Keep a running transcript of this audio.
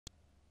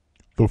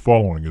The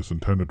following is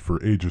intended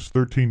for ages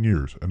 13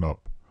 years and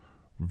up.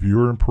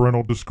 Viewer and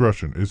parental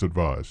discretion is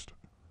advised.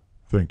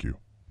 Thank you.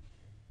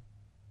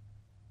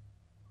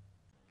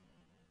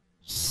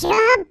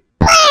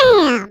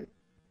 Shablaam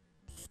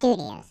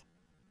Studios.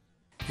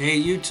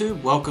 Hey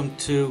YouTube, welcome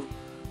to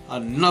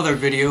another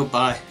video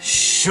by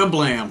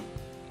Shablaam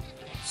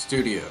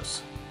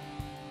Studios.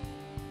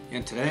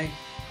 And today,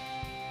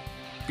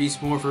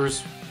 Beast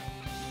Morphers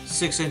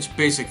 6-inch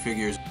basic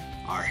figures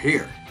are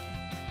here.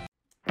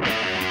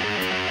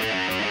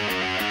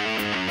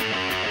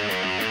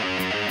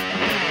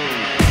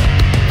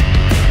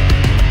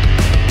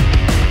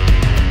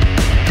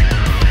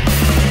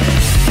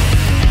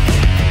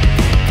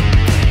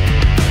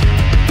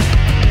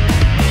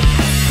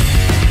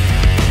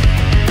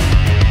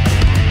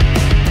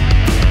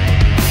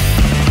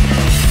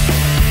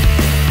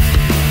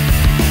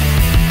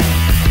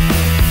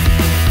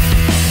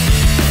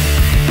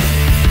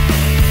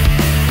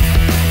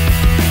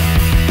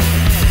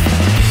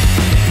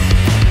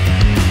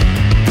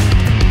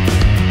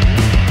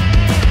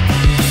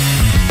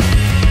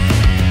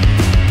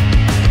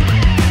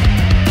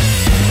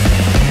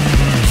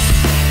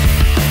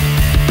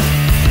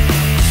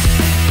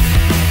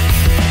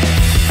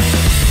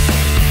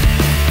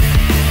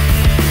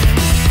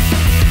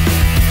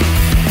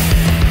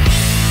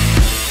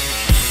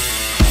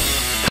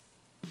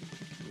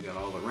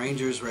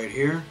 Rangers right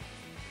here,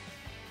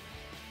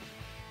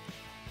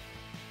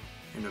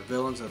 and the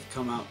villains have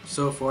come out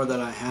so far that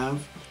I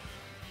have.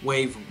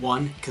 Wave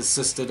 1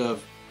 consisted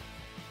of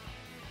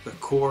the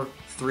core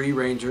 3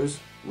 Rangers,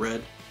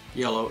 red,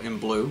 yellow,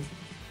 and blue,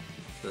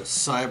 the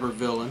cyber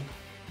villain,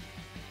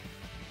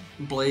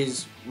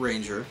 Blaze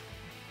Ranger,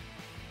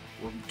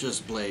 or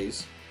just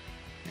Blaze,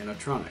 and a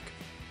Tronic,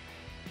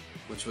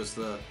 which was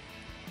the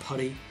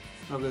putty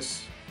of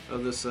this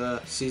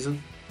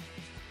season.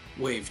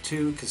 Wave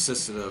 2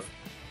 consisted of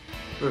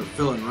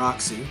villain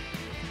Roxy,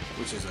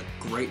 which is a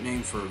great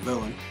name for a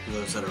villain. For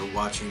those that are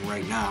watching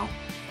right now,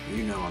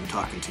 you know I'm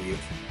talking to you.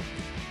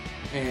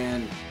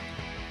 And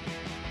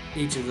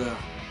each of the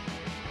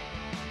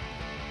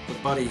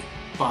buddy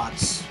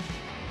bots,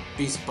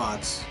 beast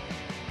bots,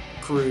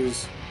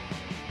 Cruise,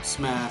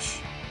 Smash,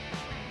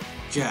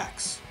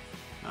 Jax,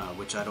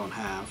 which I don't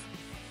have.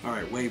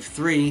 Alright, Wave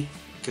 3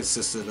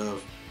 consisted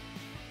of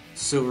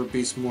Silver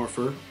Beast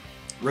Morpher,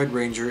 Red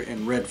Ranger,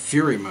 and Red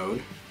Fury mode,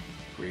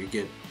 where you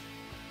get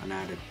an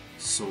added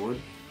sword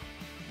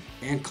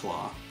and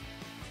claw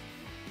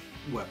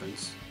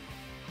weapons.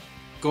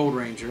 Gold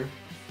Ranger,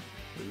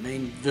 the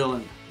main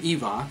villain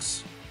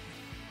Evox,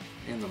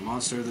 and the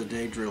Monster of the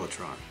Day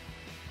Drillatron.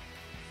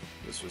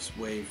 This was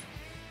Wave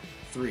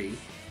 3.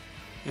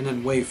 And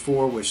then Wave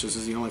 4, which this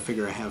is the only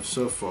figure I have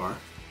so far.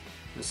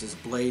 This is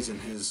Blaze in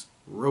his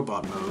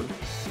robot mode.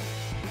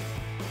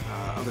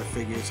 Other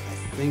figures I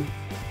think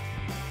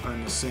are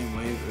in the same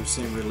wave or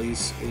same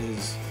release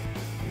is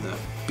the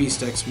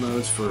Beast X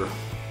modes for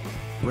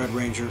Red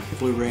Ranger,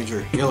 Blue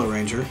Ranger, Yellow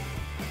Ranger,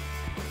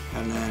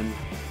 and then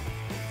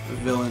the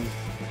villain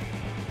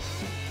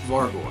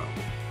Vargoyle.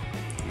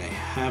 And they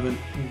haven't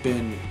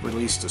been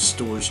released to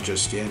stores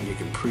just yet. You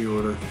can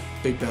pre-order.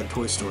 Big Bad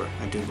Toy Store,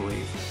 I do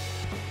believe.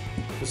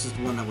 This is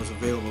the one that was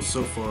available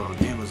so far on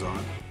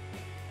Amazon.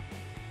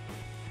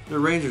 The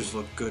Rangers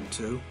look good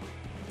too.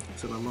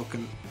 So I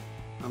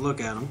look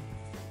at them.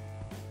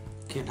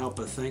 Can't help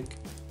but think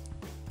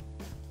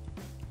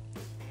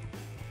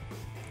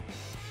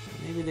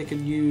maybe they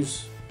could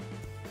use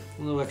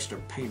a little extra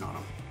paint on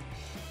them.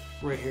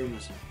 Right here in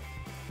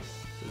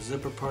the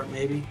zipper part,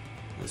 maybe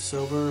the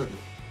silver,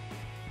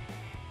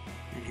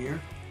 and here.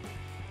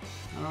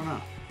 I don't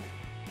know.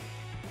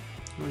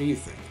 What do you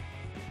think?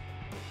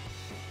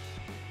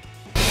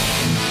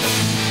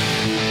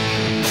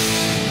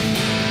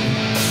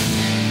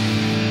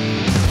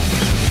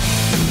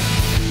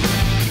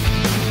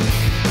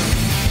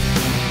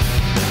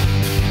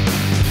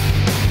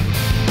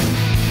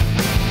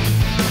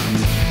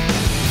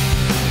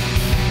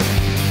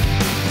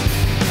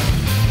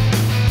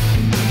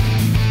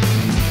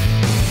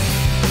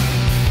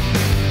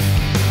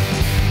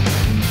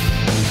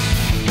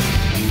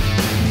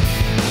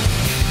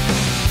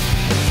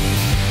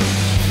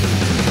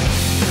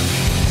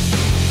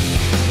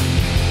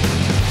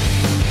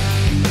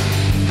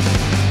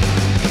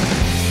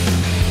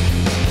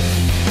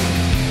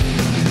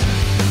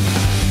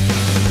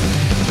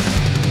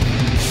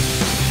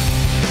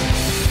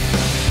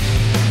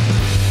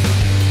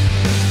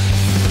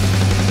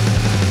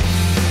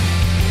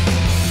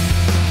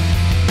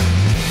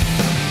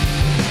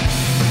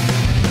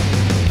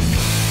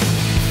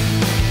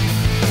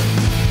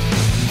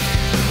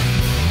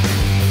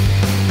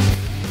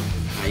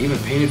 Even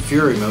painted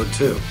Fury mode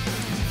too.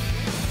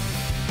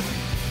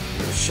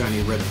 There's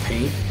shiny red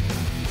paint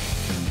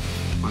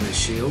on his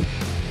shield.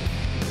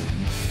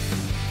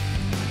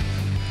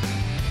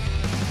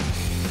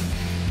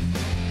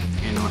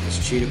 And on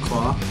his cheetah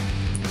claw.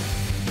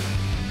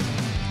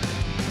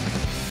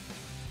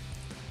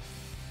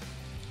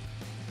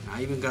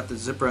 I even got the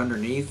zipper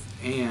underneath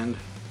and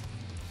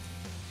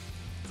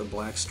the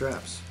black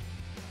straps.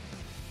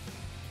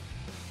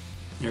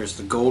 There's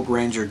the Gold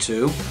Ranger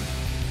 2.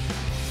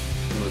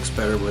 It looks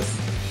better with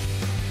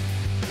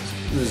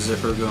the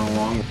zipper going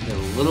along. Got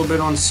a little bit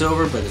on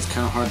silver, but it's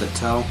kind of hard to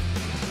tell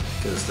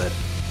because that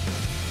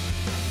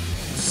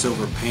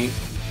silver paint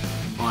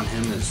on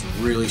him is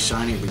really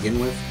shiny to begin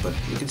with, but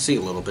you can see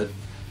a little bit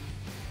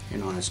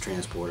on his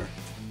transporter.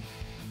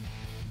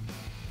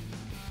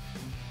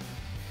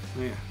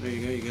 Oh yeah, there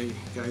you go. You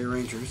got your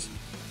Rangers.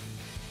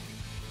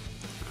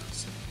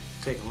 Let's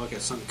take a look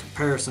at some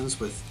comparisons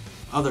with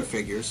other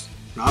figures.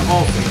 Not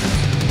all figures.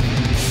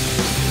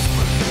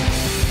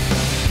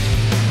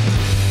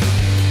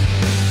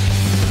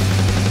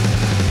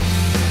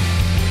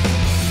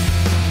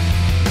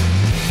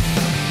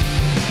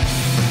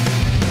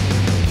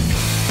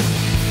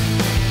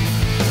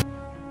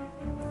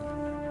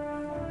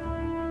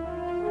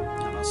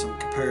 Now some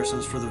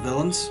comparisons for the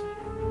villains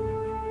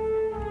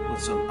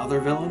with some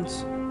other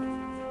villains.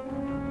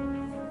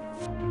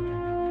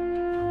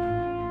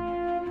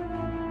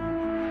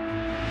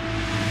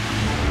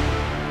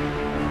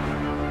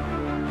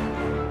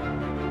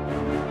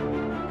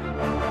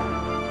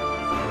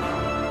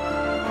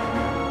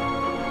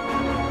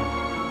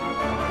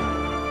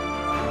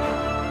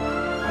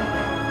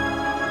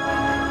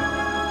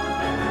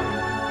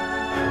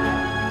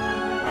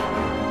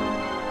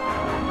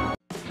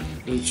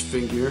 Each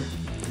figure,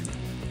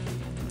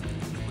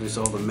 at least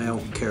all the male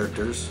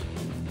characters,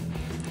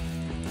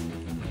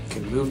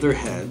 can move their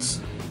heads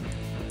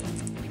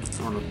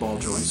on the ball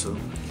joint, so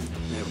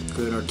they have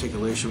good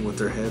articulation with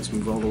their heads,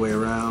 move all the way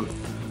around.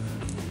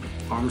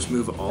 Arms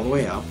move all the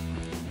way out,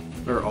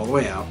 or all the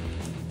way out.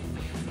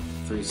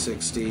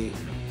 360.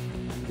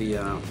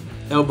 The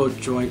elbow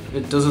joint,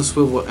 it doesn't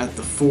swivel at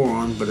the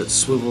forearm, but it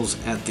swivels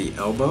at the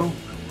elbow.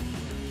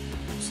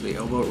 So the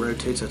elbow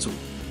rotates. That's a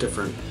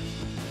different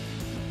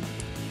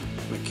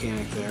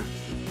mechanic there.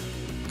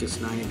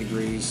 Gets 90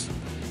 degrees,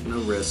 no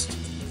wrist,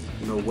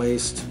 no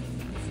waist.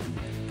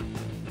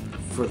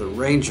 For the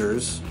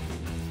Rangers,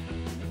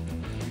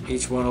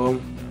 each one of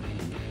them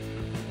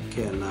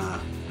can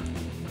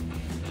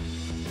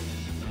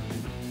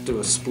do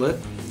a split,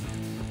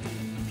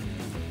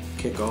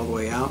 kick all the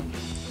way out.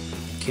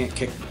 Can't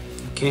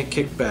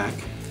kick back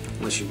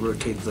unless you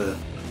rotate the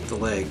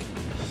leg,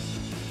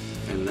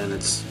 and then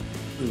it's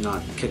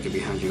not kicking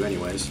behind you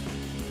anyways.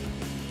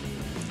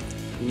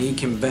 Knee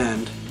can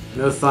bend,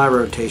 no thigh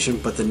rotation,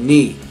 but the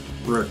knee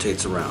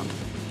rotates around,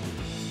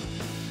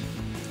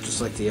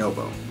 just like the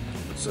elbow.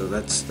 So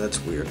that's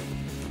weird.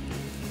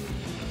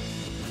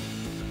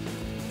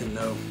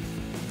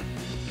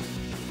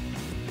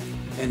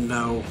 And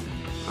no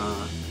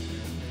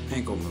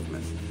ankle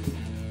movement.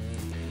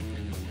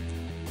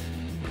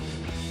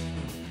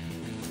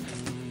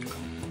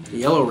 The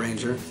Yellow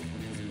Ranger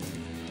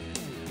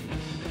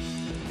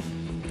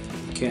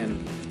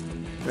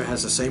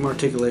has the same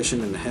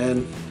articulation in the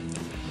head,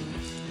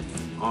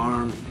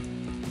 arm,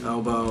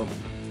 elbow, all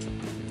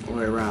the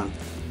way around.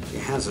 She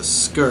has a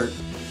skirt.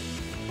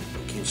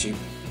 Can she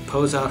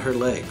pose out her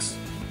legs?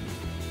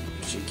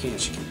 She can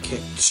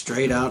kick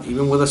straight out,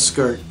 even with a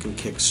skirt, can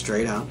kick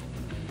straight out.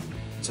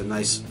 It's a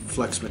nice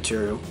flex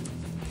material.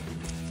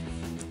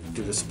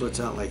 Do the splits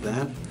out like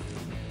that.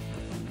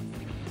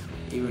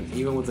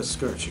 Even with a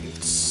skirt, she can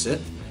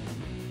sit.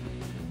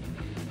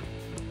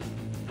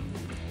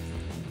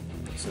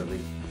 So they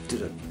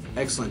did an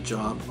excellent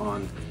job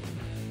on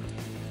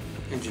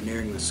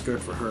engineering the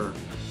skirt for her.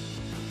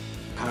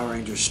 Power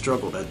Rangers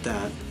struggled at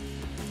that.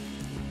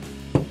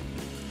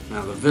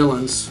 Now the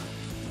villains,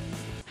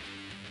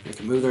 they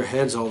can move their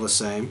heads all the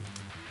same.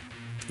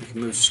 They can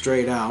move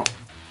straight out.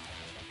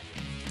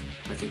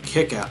 They can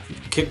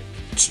kick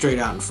straight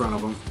out in front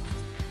of them,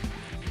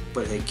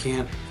 but they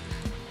can't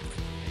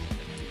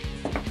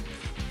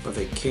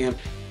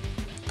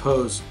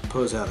pose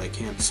out. They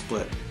can't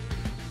split.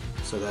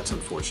 So that's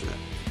unfortunate.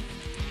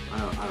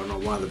 I don't know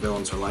why the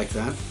villains are like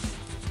that.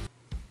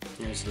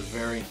 Here's the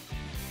very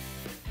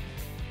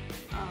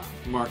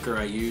marker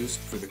I used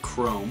for the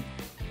chrome.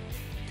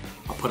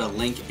 I'll put a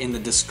link in the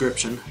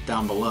description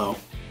down below.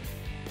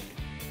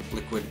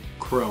 Liquid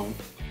chrome.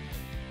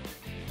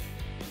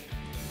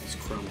 This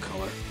chrome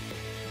color.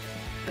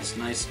 As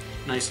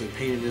nicely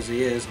painted as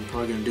he is, I'm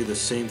probably going to do the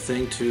same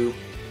thing to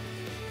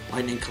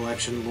Lightning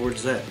Collection Lord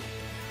Zed.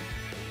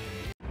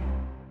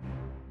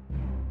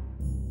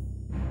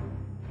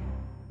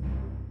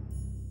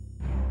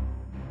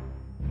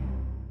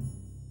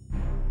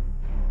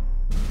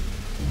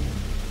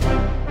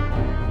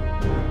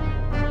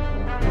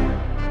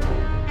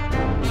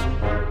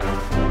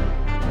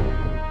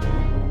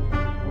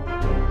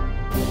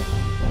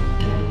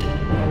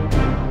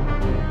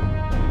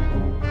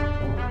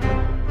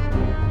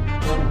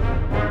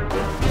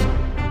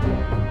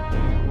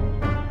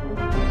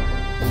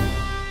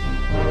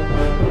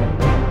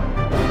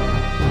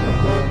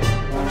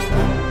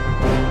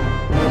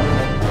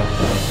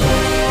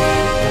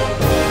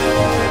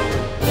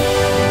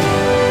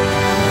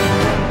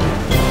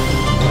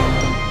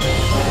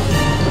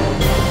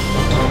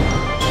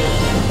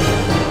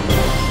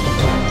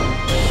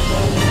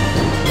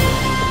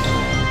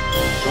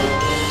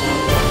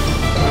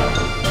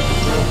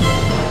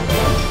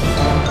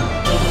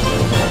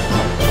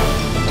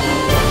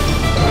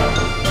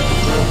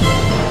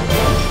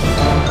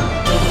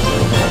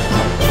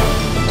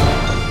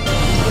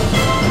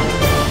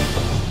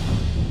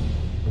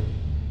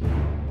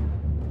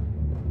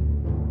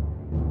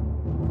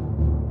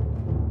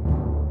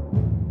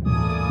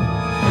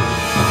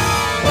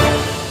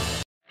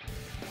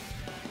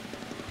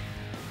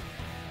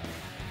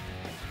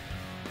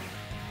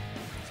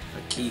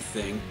 key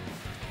thing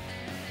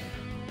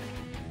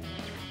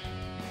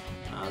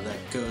that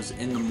goes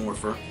in the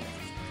morpher.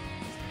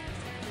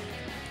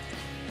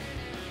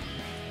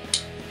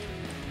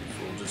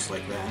 Fold just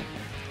like that.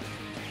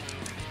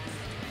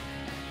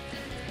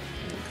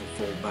 And it can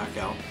fold back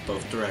out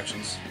both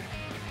directions,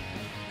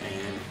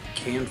 and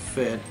can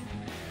fit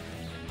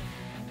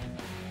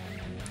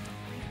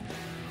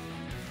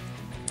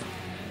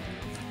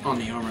on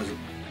the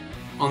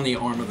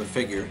arm of the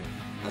figure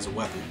as a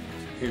weapon.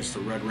 Here's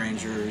the Red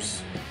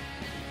Rangers,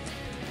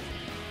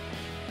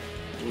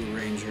 Blue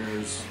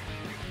Rangers,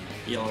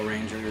 Yellow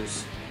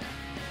Rangers,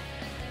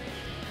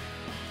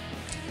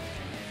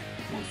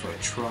 one for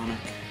Atronic.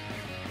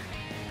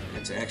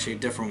 It's actually a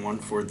different one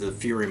for the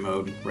Fury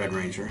Mode Red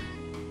Ranger.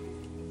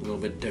 A little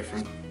bit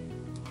different.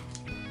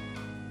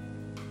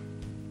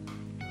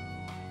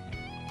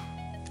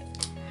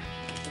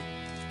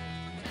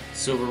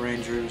 Silver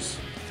Rangers,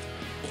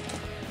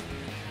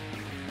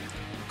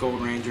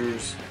 Gold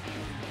Rangers,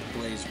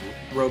 Blaze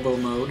Robo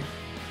Mode.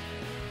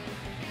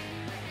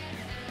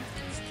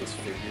 It's this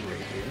figure right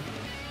here.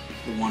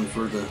 The one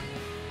for the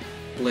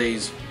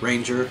Blaze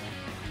Ranger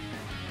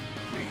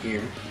right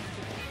here.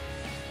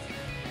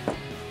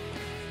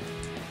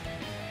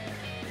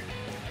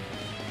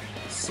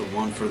 It's the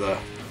one for the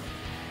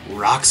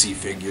Roxy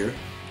figure.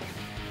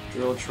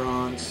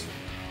 Drilltrons.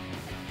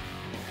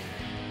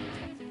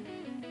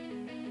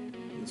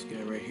 This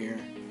guy right here.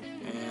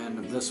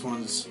 And this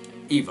one's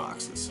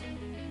Evoxes.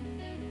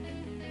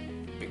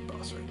 Big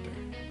boss right there.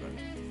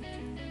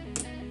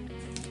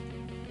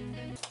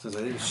 Since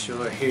I didn't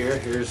show it here,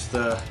 here's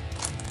the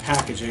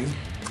packaging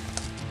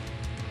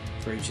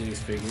for each of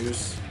these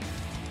figures.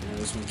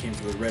 This one came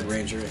from the Red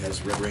Ranger. It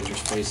has Red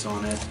Ranger's face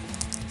on it.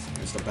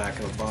 There's the back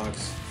of the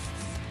box.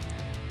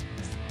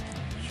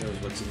 Shows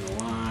what's in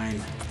the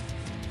line.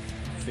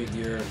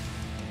 Figure.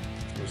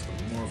 There's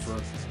the morpher. I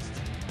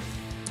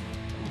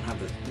don't have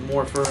the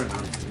morpher, and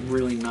I'm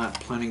really not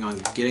planning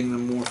on getting the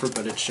morpher,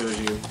 but it shows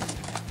you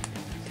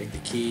take the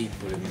key,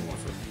 put it in the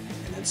morpher,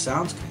 and then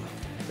sounds come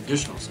out.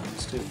 Additional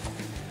sounds too.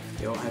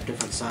 They all have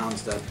different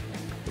sounds that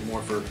the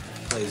morpher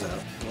plays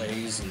out.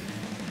 Blaze and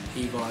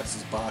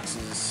Evox's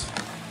boxes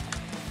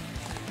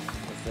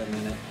with them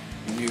in it.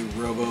 New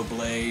Robo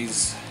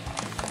Blaze.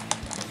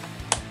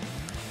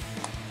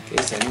 In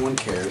case anyone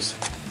cares.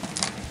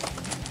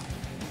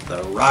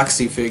 The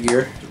Roxy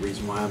figure. The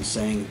reason why I'm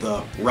saying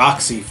the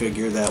Roxy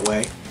figure that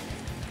way.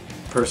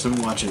 Person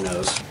watching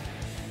knows.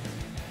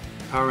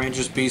 Power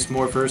Rangers Beast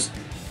Morphers.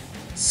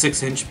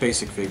 6-inch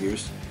basic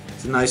figures.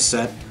 It's a nice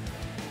set.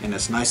 And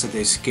it's nice that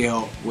they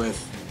scale with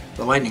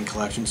the Lightning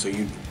Collection, so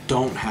you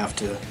don't have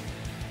to,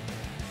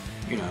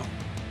 you know,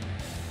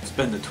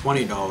 spend the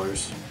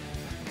 $20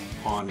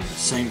 on the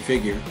same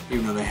figure,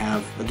 even though they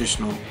have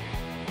additional,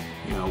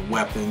 you know,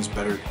 weapons,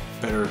 better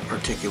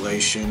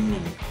articulation,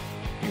 and,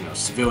 you know,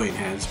 civilian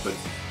heads. But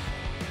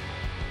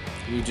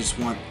you just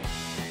want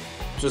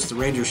just the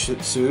Ranger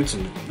suits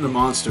and the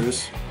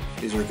monsters.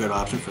 These are a good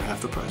option for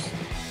half the price.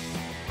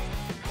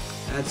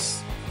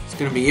 It's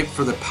going to be it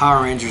for the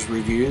Power Rangers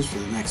reviews for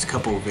the next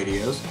couple of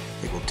videos.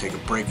 I think we'll take a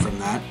break from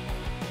that.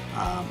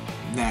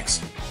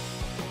 Next,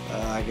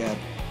 I got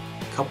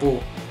a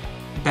couple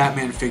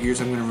Batman figures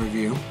I'm going to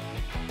review.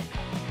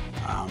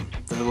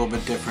 They're a little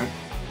bit different.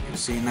 You'll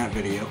see in that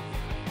video.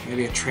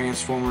 Maybe a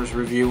Transformers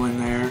review in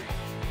there.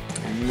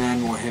 And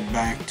then we'll head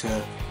back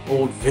to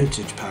old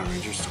vintage Power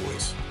Rangers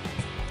toys.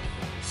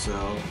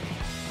 So,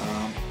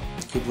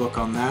 keep a look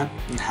on that.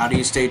 And how do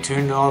you stay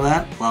tuned to all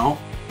that? Well,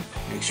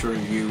 make sure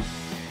you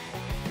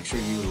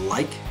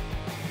like,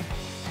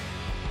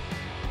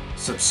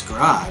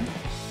 subscribe,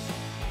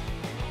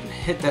 and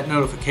hit that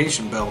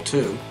notification bell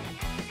too,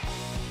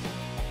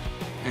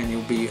 and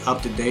you'll be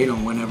up to date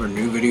on whenever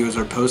new videos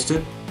are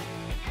posted.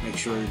 Make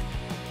sure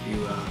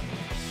you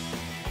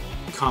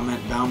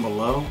comment down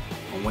below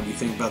on what you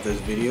think about this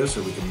video,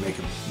 so we can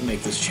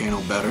make this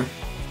channel better,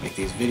 make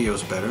these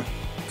videos better.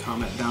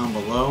 Comment down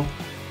below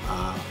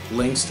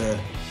links to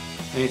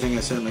anything I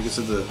said, like I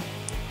said, the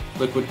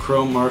liquid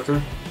chrome marker,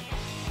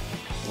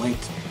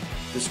 linked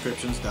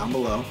descriptions down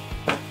below.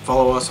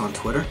 Follow us on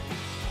Twitter,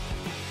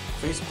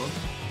 Facebook,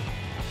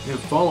 and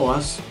follow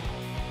us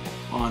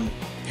on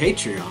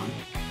Patreon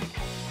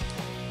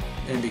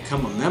and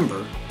become a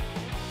member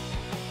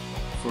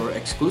for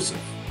exclusive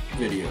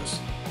videos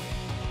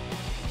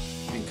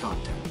and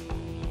content.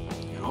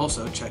 And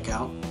also check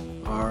out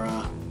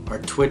our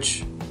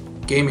Twitch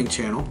gaming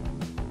channel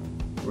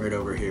right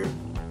over here.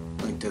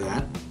 Link to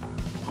that.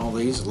 All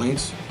these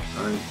links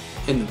are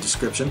in the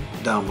description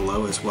down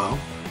below as well.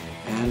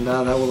 And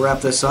that will wrap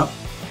this up.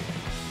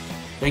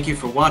 Thank you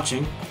for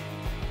watching,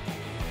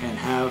 and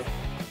have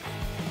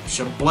a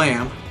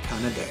Shablaam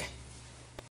kind of day.